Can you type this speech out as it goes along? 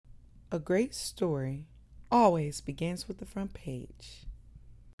A great story always begins with the front page.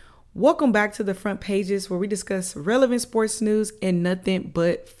 Welcome back to the front pages where we discuss relevant sports news and nothing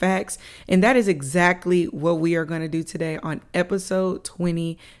but facts. And that is exactly what we are going to do today on episode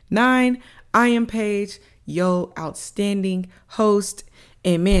 29. I am Paige, yo outstanding host.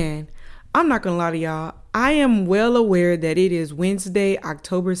 And man, I'm not going to lie to y'all. I am well aware that it is Wednesday,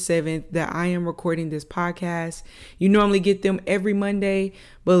 October 7th, that I am recording this podcast. You normally get them every Monday,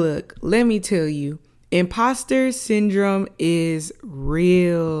 but look, let me tell you, imposter syndrome is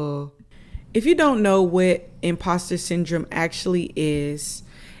real. If you don't know what imposter syndrome actually is,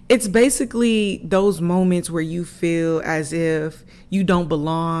 it's basically those moments where you feel as if you don't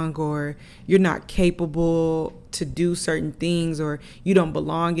belong or you're not capable to do certain things, or you don't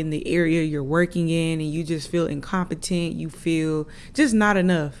belong in the area you're working in and you just feel incompetent. You feel just not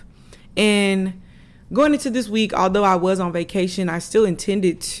enough. And going into this week, although I was on vacation, I still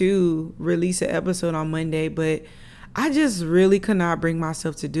intended to release an episode on Monday, but I just really could not bring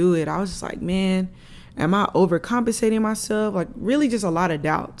myself to do it. I was just like, man, am I overcompensating myself? Like, really just a lot of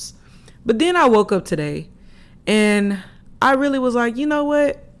doubts. But then I woke up today and I really was like, you know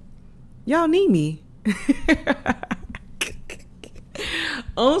what? Y'all need me.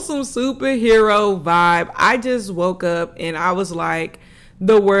 On some superhero vibe, I just woke up and I was like,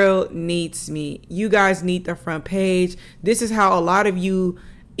 the world needs me. You guys need the front page. This is how a lot of you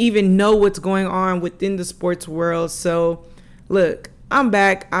even know what's going on within the sports world. So look, I'm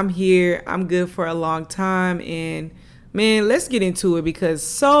back. I'm here. I'm good for a long time. And man, let's get into it because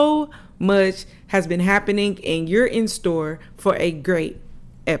so much has been happening and you're in store for a great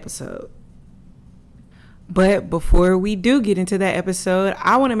episode. But before we do get into that episode,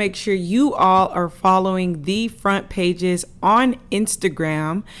 I want to make sure you all are following the front pages on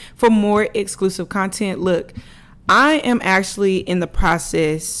Instagram for more exclusive content. Look, I am actually in the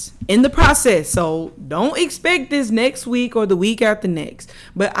process. So don't expect this next week or the week after next.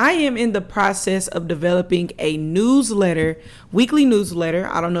 But I am in the process of developing a newsletter, weekly newsletter.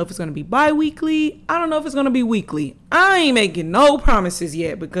 I don't know if it's going to be bi-weekly. I don't know if it's going to be weekly. I ain't making no promises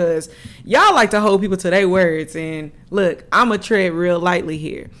yet because y'all like to hold people to their words. And look, I'm going to tread real lightly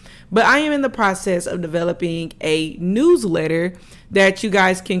here. But I am in the process of developing a newsletter that you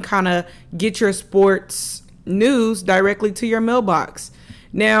guys can kind of get your sports news directly to your mailbox.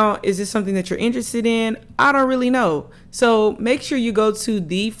 Now, is this something that you're interested in? I don't really know. So make sure you go to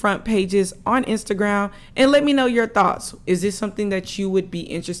the front pages on Instagram and let me know your thoughts. Is this something that you would be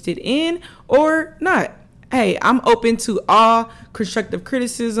interested in or not? Hey, I'm open to all constructive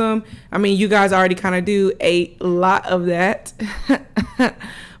criticism. I mean, you guys already kind of do a lot of that.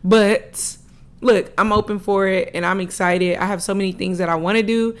 But look, I'm open for it and I'm excited. I have so many things that I want to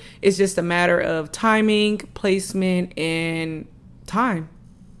do. It's just a matter of timing, placement, and time.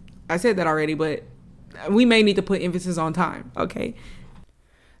 I said that already, but we may need to put emphasis on time. Okay.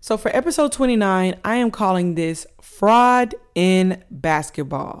 So for episode 29, I am calling this Fraud in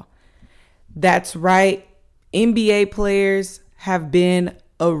Basketball. That's right. NBA players have been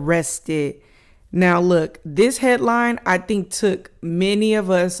arrested. Now, look, this headline, I think, took many of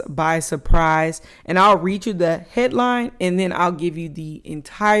us by surprise. And I'll read you the headline and then I'll give you the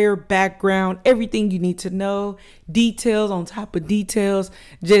entire background, everything you need to know, details on top of details.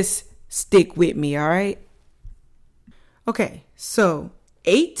 Just stick with me, all right? Okay, so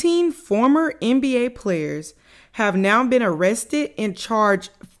 18 former NBA players have now been arrested and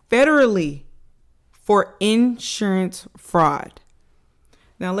charged federally for insurance fraud.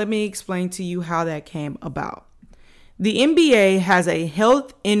 Now, let me explain to you how that came about. The NBA has a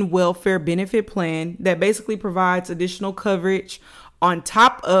health and welfare benefit plan that basically provides additional coverage on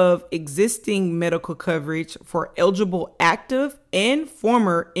top of existing medical coverage for eligible active and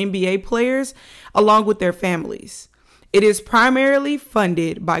former NBA players, along with their families. It is primarily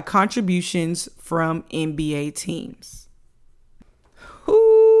funded by contributions from NBA teams.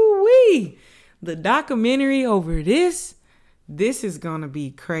 Hoo-wee! The documentary over this is gonna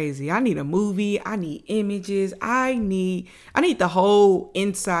be crazy. I need a movie. I need images. I need the whole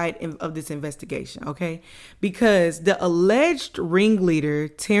inside of this investigation, okay? Because the alleged ringleader,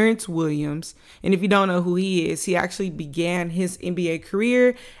 Terrence Williams, and if you don't know who he is, he actually began his NBA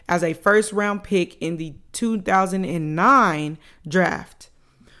career as a first-round pick in the 2009 draft.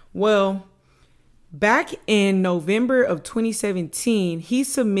 Well, back in November of 2017, he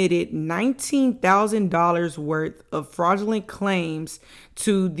submitted $19,000 worth of fraudulent claims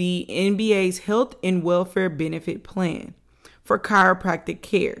to the NBA's Health and Welfare Benefit Plan for chiropractic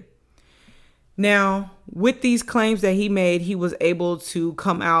care. Now, with these claims that he made, he was able to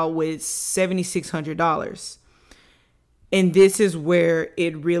come out with $7,600. And this is where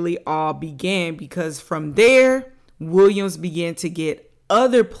it really all began, because from there, Williams began to get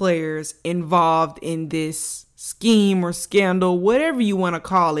other players involved in this scheme or scandal, whatever you want to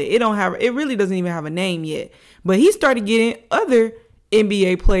call it. It really doesn't even have a name yet. But he started getting other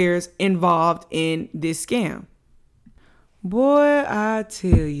NBA players involved in this scam. Boy, I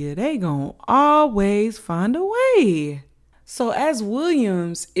tell you, they gonna always find a way. So as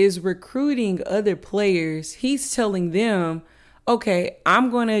Williams is recruiting other players, he's telling them, okay, I'm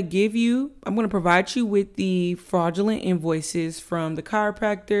going to provide you with the fraudulent invoices from the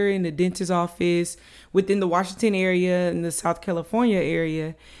chiropractor and the dentist's office within the Washington area and the South California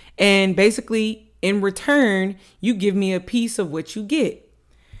area. And basically, in return, you give me a piece of what you get.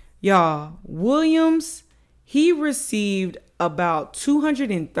 Y'all, Williams, he received about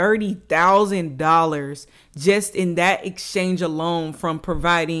 $230,000 just in that exchange alone from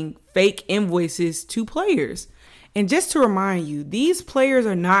providing fake invoices to players. And just to remind you, these players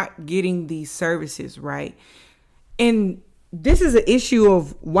are not getting these services, right? And this is an issue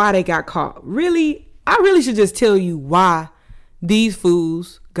of why they got caught. I really should just tell you why these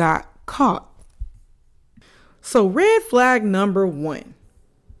fools got caught. So red flag number one.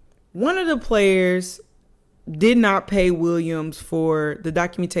 One of the players did not pay Williams for the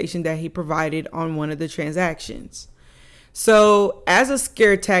documentation that he provided on one of the transactions. So as a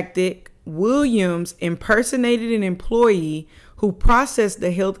scare tactic, Williams impersonated an employee who processed the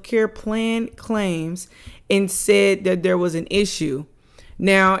healthcare plan claims and said that there was an issue.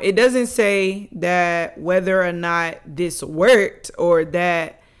 Now, it doesn't say that whether or not this worked or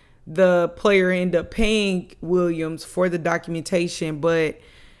that the player ended up paying Williams for the documentation, but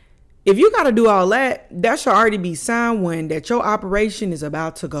if you got to do all that, that should already be sign one that your operation is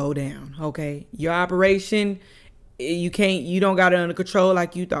about to go down. Okay. Your operation, you don't got it under control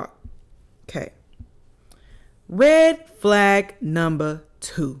like you thought. Okay. Red flag number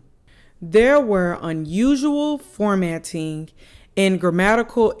two. There were unusual formatting and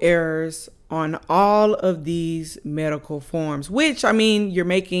grammatical errors on all of these medical forms, which, I mean,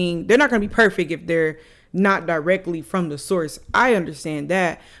 they're not going to be perfect if they're not directly from the source. I understand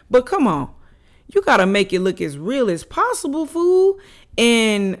that, but come on, you got to make it look as real as possible, fool.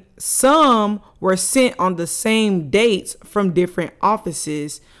 And some were sent on the same dates from different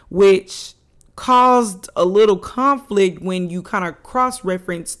offices, which caused a little conflict when you kind of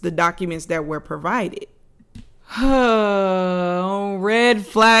cross-reference the documents that were provided. Red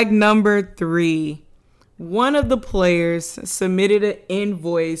flag number three. One of the players submitted an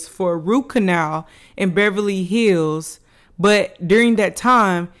invoice for a root canal in Beverly Hills, but during that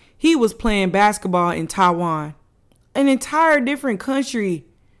time, he was playing basketball in Taiwan, an entire different country.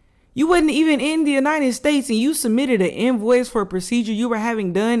 You wasn't even in the United States and you submitted an invoice for a procedure you were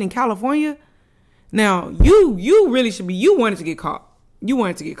having done in California. Now, you really should be, you wanted to get caught.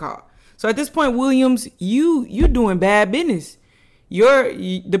 So at this point, Williams, you doing bad business.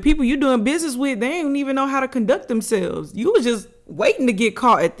 The people you doing business with, they don't even know how to conduct themselves. You was just waiting to get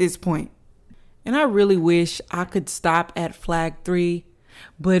caught at this point. And I really wish I could stop at flag 3,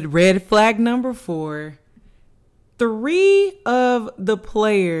 but red flag number 4. 3 of the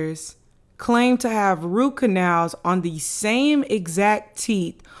players claim to have root canals on the same exact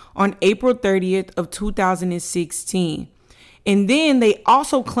teeth on April 30th of 2016. And then they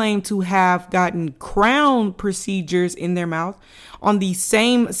also claim to have gotten crown procedures in their mouth on the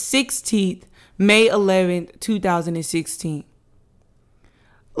same 6 teeth, May 11th, 2016.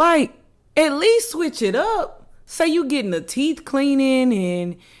 Like, at least switch it up. Say you getting the teeth cleaning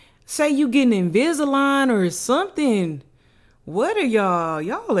and say you getting Invisalign or something. What are y'all?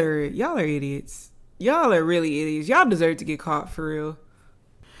 Y'all are idiots. Y'all are really idiots. Y'all deserve to get caught for real.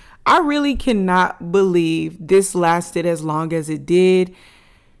 I really cannot believe this lasted as long as it did.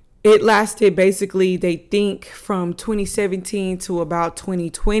 It lasted basically, they think, from 2017 to about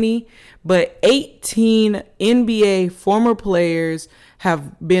 2020. But 18 NBA former players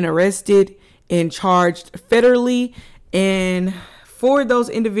have been arrested and charged federally. And for those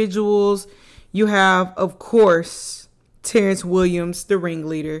individuals, you have, of course, Terrence Williams, the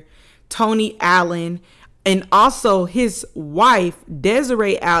ringleader, Tony Allen, and also his wife,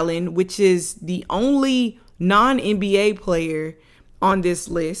 Desiree Allen, which is the only non-NBA player on this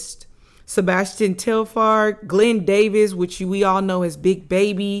list. Sebastian Telfair, Glenn Davis, which we all know as Big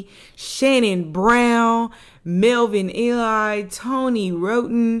Baby, Shannon Brown, Melvin Eli, Tony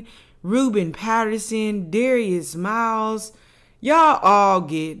Roten, Ruben Patterson, Darius Miles. Y'all all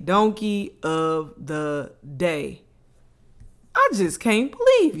get donkey of the day. I just can't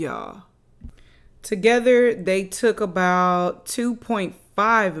believe y'all. Together, they took about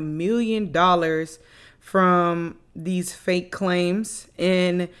 $2.5 million from these fake claims,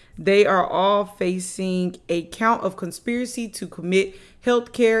 and they are all facing a count of conspiracy to commit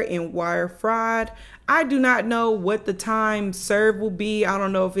healthcare and wire fraud. I do not know what the time served will be. I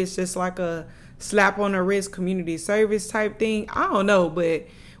don't know if it's just like a slap on the wrist community service type thing. I don't know, but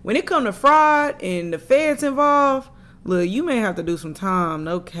when it comes to fraud and the feds involved, look, you may have to do some time,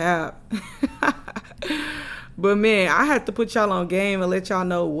 no cap. But man, I have to put y'all on game and let y'all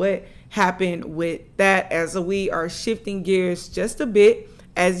know what happened with that, as we are shifting gears just a bit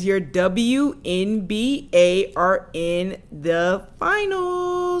as your WNBA are in the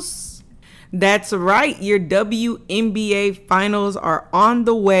finals. That's right, your WNBA finals are on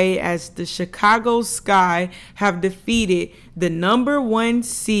the way as the Chicago Sky have defeated the number 1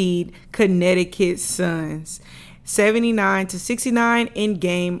 seed Connecticut Suns 79-69 in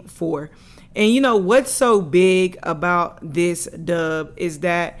game 4. And you know what's so big about this dub is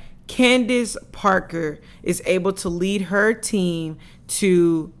that Candace Parker is able to lead her team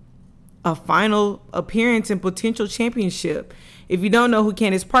to a final appearance and potential championship. If you don't know who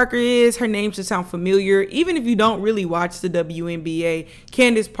Candace Parker is, her name should sound familiar. Even if you don't really watch the WNBA,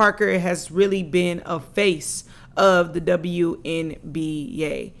 Candace Parker has really been a face of the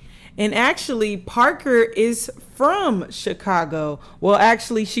WNBA. And actually, Parker is from Chicago. Well,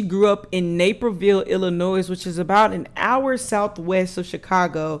 actually, she grew up in Naperville, Illinois, which is about an hour southwest of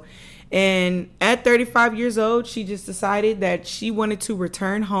Chicago. And at 35 years old, she just decided that she wanted to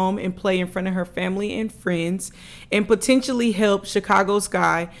return home and play in front of her family and friends and potentially help Chicago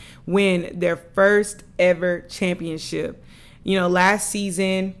Sky win their first ever championship. You know, last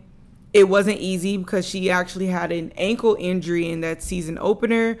season, it wasn't easy because she actually had an ankle injury in that season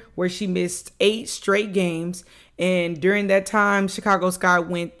opener where she missed 8 straight games. And during that time, Chicago Sky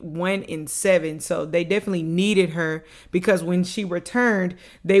went 1-7. So they definitely needed her because when she returned,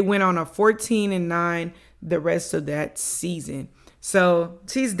 they went on a 14-9 the rest of that season. So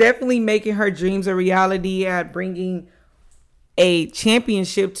she's definitely making her dreams a reality at bringing a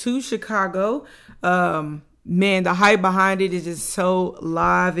championship to Chicago. Man, the hype behind it is just so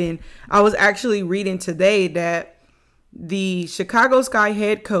live. And I was actually reading today that the Chicago Sky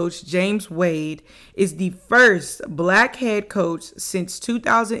head coach, James Wade, is the first black head coach since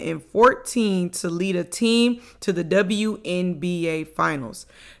 2014 to lead a team to the WNBA finals.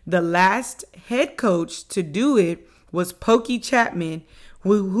 The last head coach to do it was Pokey Chapman,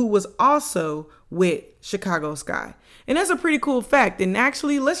 who was also with Chicago Sky. And that's a pretty cool fact. And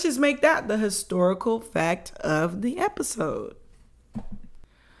actually, let's just make that the historical fact of the episode.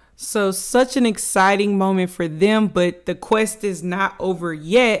 So such an exciting moment for them, but the quest is not over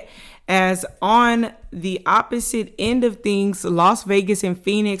yet, as on the opposite end of things, Las Vegas and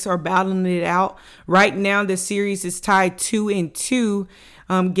Phoenix are battling it out. Right now, the series is tied 2-2.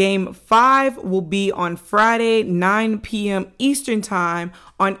 Game 5 will be on Friday, 9 p.m. Eastern Time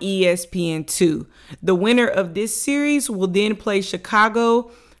on ESPN2. The winner of this series will then play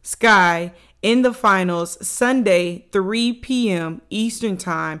Chicago Sky in the finals Sunday, 3 p.m. Eastern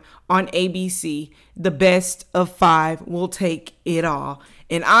Time on ABC. The best of 5 will take it all.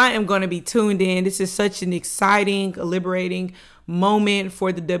 And I am going to be tuned in. This is such an exciting, liberating moment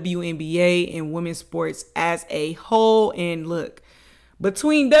for the WNBA and women's sports as a whole. And look,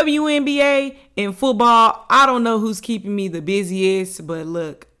 between WNBA and football, I don't know who's keeping me the busiest, but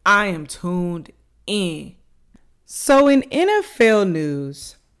look, I am tuned in. So in NFL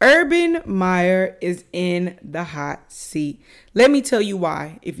news, Urban Meyer is in the hot seat. Let me tell you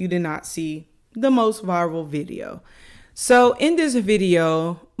why, if you did not see the most viral video. So in this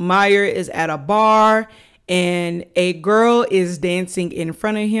video, Meyer is at a bar and a girl is dancing in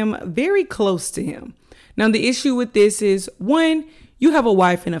front of him, very close to him. Now, the issue with this is, one, you have a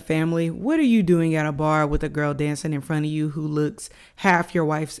wife and a family. What are you doing at a bar with a girl dancing in front of you who looks half your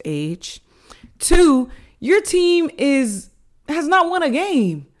wife's age? 2, your team has not won a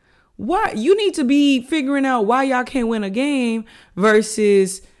game. Why? You need to be figuring out why y'all can't win a game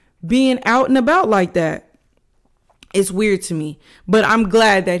versus being out and about like that. It's weird to me, but I'm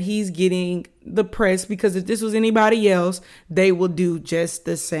glad that he's getting the press, because if this was anybody else, they will do just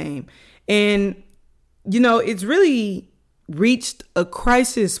the same. And, you know, it's really reached a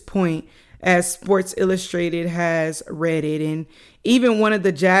crisis point, as Sports Illustrated has read it. And even one of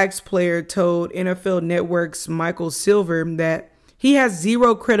the Jags player told NFL Network's Michael Silver that he has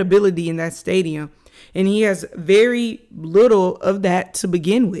zero credibility in that stadium, and he has very little of that to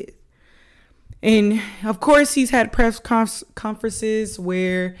begin with. And of course, he's had press conferences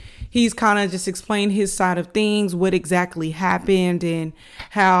where he's kind of just explained his side of things, what exactly happened, and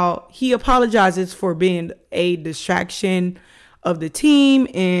how he apologizes for being a distraction of the team.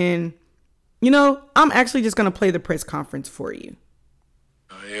 And I'm actually just going to play the press conference for you.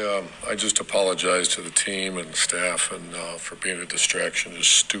 I just apologize to the team and staff and for being a distraction,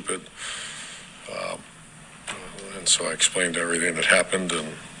 just stupid. And so I explained everything that happened and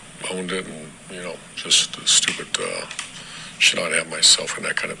owned it, and just stupid. Should not have myself in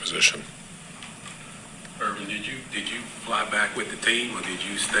that kind of position. Irvin, did you fly back with the team, or did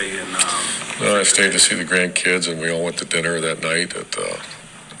you stay in? No, I stayed to see the grandkids, and we all went to dinner that night at the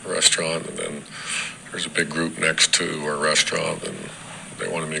restaurant. And then there's a big group next to our restaurant, and they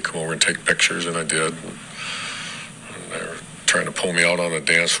wanted me to come over and take pictures, and I did. And they were trying to pull me out on a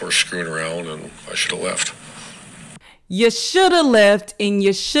dance floor, screwing around, and I should have left. You should have left, and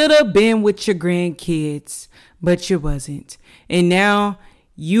you should have been with your grandkids, but you wasn't. And now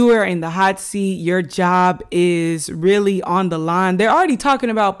you are in the hot seat. Your job is really on the line. They're already talking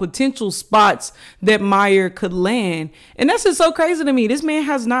about potential spots that Meyer could land. And that's just so crazy to me. This man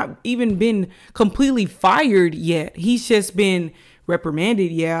has not even been completely fired yet. He's just been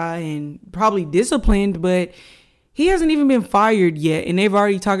reprimanded, and probably disciplined, but he hasn't even been fired yet. And they've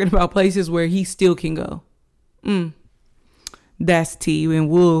already talking about places where he still can go. That's tea, and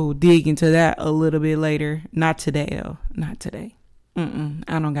we'll dig into that a little bit later. Not today, though. Not today. I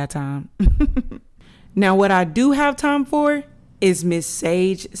don't got time. Now, what I do have time for is Miss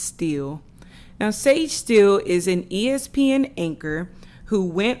Sage Steele. Now, Sage Steele is an ESPN anchor who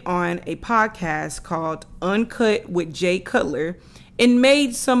went on a podcast called Uncut with Jay Cutler and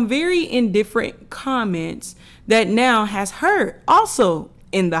made some very indifferent comments that now has her also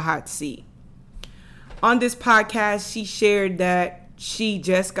in the hot seat. On this podcast, she shared that she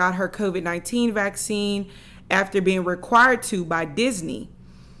just got her COVID-19 vaccine after being required to by Disney.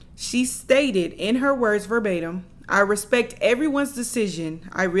 She stated in her words verbatim, "I respect everyone's decision,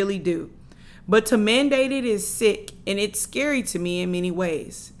 I really do. But to mandate it is sick and it's scary to me in many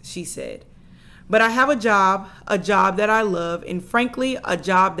ways," she said. "But I have a job that I love, and frankly, a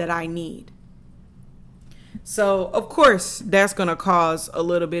job that I need." So, of course, that's going to cause a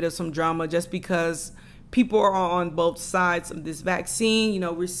little bit of some drama just because people are on both sides of this vaccine.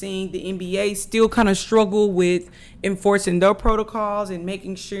 We're seeing the NBA still kind of struggle with enforcing their protocols and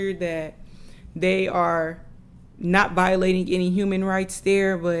making sure that they are not violating any human rights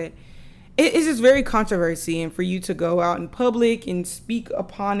there. But it's just very controversial, and for you to go out in public and speak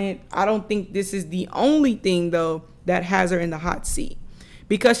upon it, I don't think this is the only thing, though, that has her in the hot seat.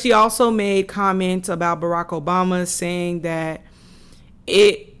 Because she also made comments about Barack Obama, saying that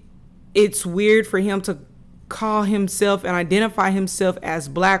it's weird for him to call himself and identify himself as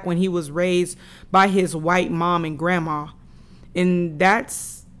black when he was raised by his white mom and grandma. And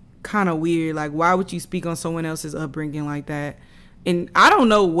that's kind of weird. Like, why would you speak on someone else's upbringing like that? And I don't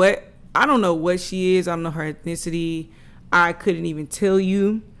know what she is. I don't know her ethnicity. I couldn't even tell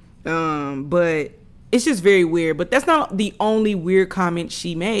you. But it's just very weird. But that's not the only weird comment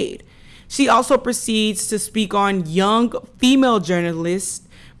she made. She also proceeds to speak on young female journalists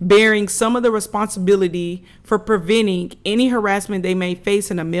bearing some of the responsibility for preventing any harassment they may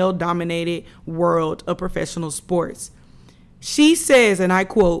face in a male-dominated world of professional sports. She says, and I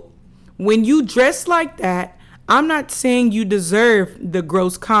quote, "When you dress like that, I'm not saying you deserve the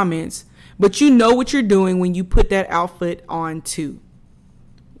gross comments, but you know what you're doing when you put that outfit on too."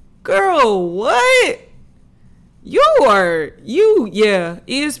 Girl, what?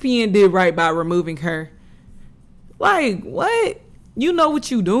 ESPN did right by removing her. Like, what? You know what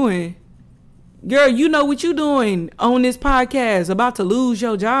you doing. Girl, you know what you doing on this podcast. About to lose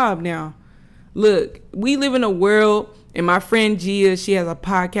your job now. Look, we live in a world, and my friend Gia, she has a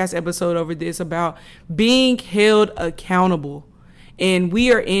podcast episode over this about being held accountable. And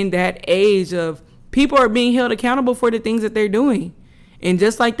we are in that age of people are being held accountable for the things that they're doing. And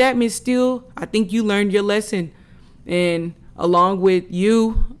just like that, Miss Steele, I think you learned your lesson. And along with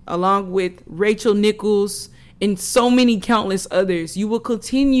Rachel Nichols and so many countless others, you will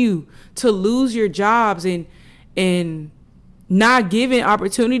continue to lose your jobs and not given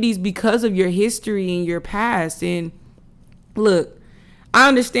opportunities because of your history and your past. And look, I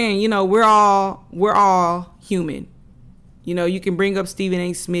understand, we're all human. You can bring up Stephen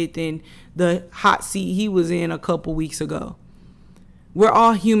A. Smith and the hot seat he was in a couple weeks ago. We're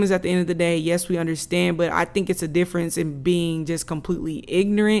all humans at the end of the day. Yes, we understand, but I think it's a difference in being just completely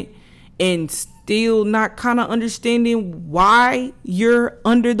ignorant and still not kind of understanding why you're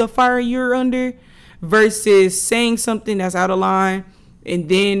under the fire you're under versus saying something that's out of line and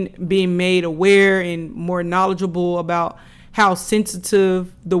then being made aware and more knowledgeable about how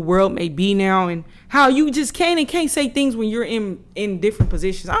sensitive the world may be now and how you just can't say things when you're in different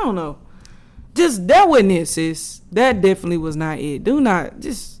positions. I don't know. Just that wasn't it, sis. That definitely was not it. Do not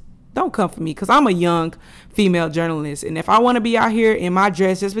just don't come for me, because I'm a young female journalist. And if I want to be out here in my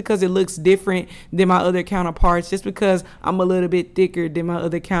dress just because it looks different than my other counterparts, just because I'm a little bit thicker than my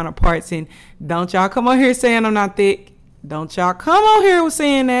other counterparts, and don't y'all come on here saying I'm not thick. Don't y'all come on here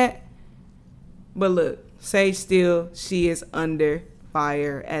saying that. But look, Sage Steele, she is under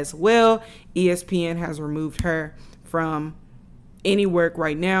fire as well. ESPN has removed her from any work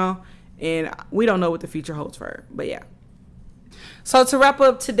right now, and we don't know what the future holds for her. But yeah. So to wrap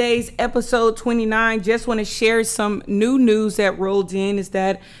up today's episode 29, just want to share some new news that rolled in, is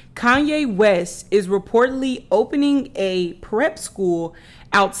that Kanye West is reportedly opening a prep school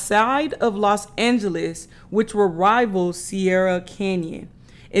outside of Los Angeles, which will rival Sierra Canyon,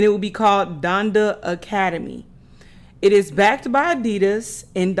 and it will be called Donda Academy. It is backed by Adidas,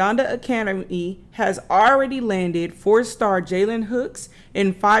 and Donda Academy has already landed 4-star Jalen Hooks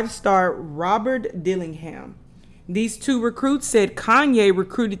and 5-star Robert Dillingham. These two recruits said Kanye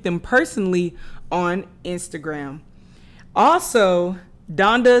recruited them personally on Instagram. Also,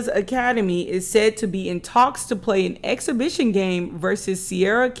 Donda's Academy is said to be in talks to play an exhibition game versus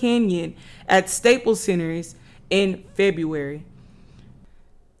Sierra Canyon at Staples Centers in February.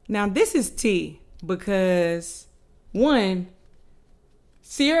 Now, this is tea because, one,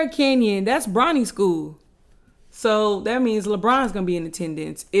 Sierra Canyon, that's Bronny school. So that means LeBron's going to be in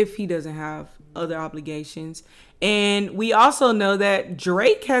attendance if he doesn't have other obligations. And we also know that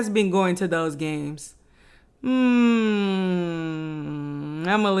Drake has been going to those games. I'm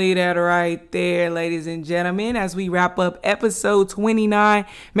going to leave that right there, ladies and gentlemen, as we wrap up episode 29.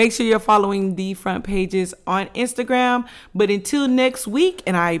 Make sure you're following the front pages on Instagram. But until next week,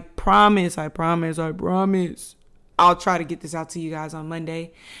 and I promise, I'll try to get this out to you guys on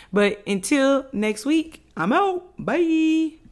Monday. But until next week, I'm out. Bye.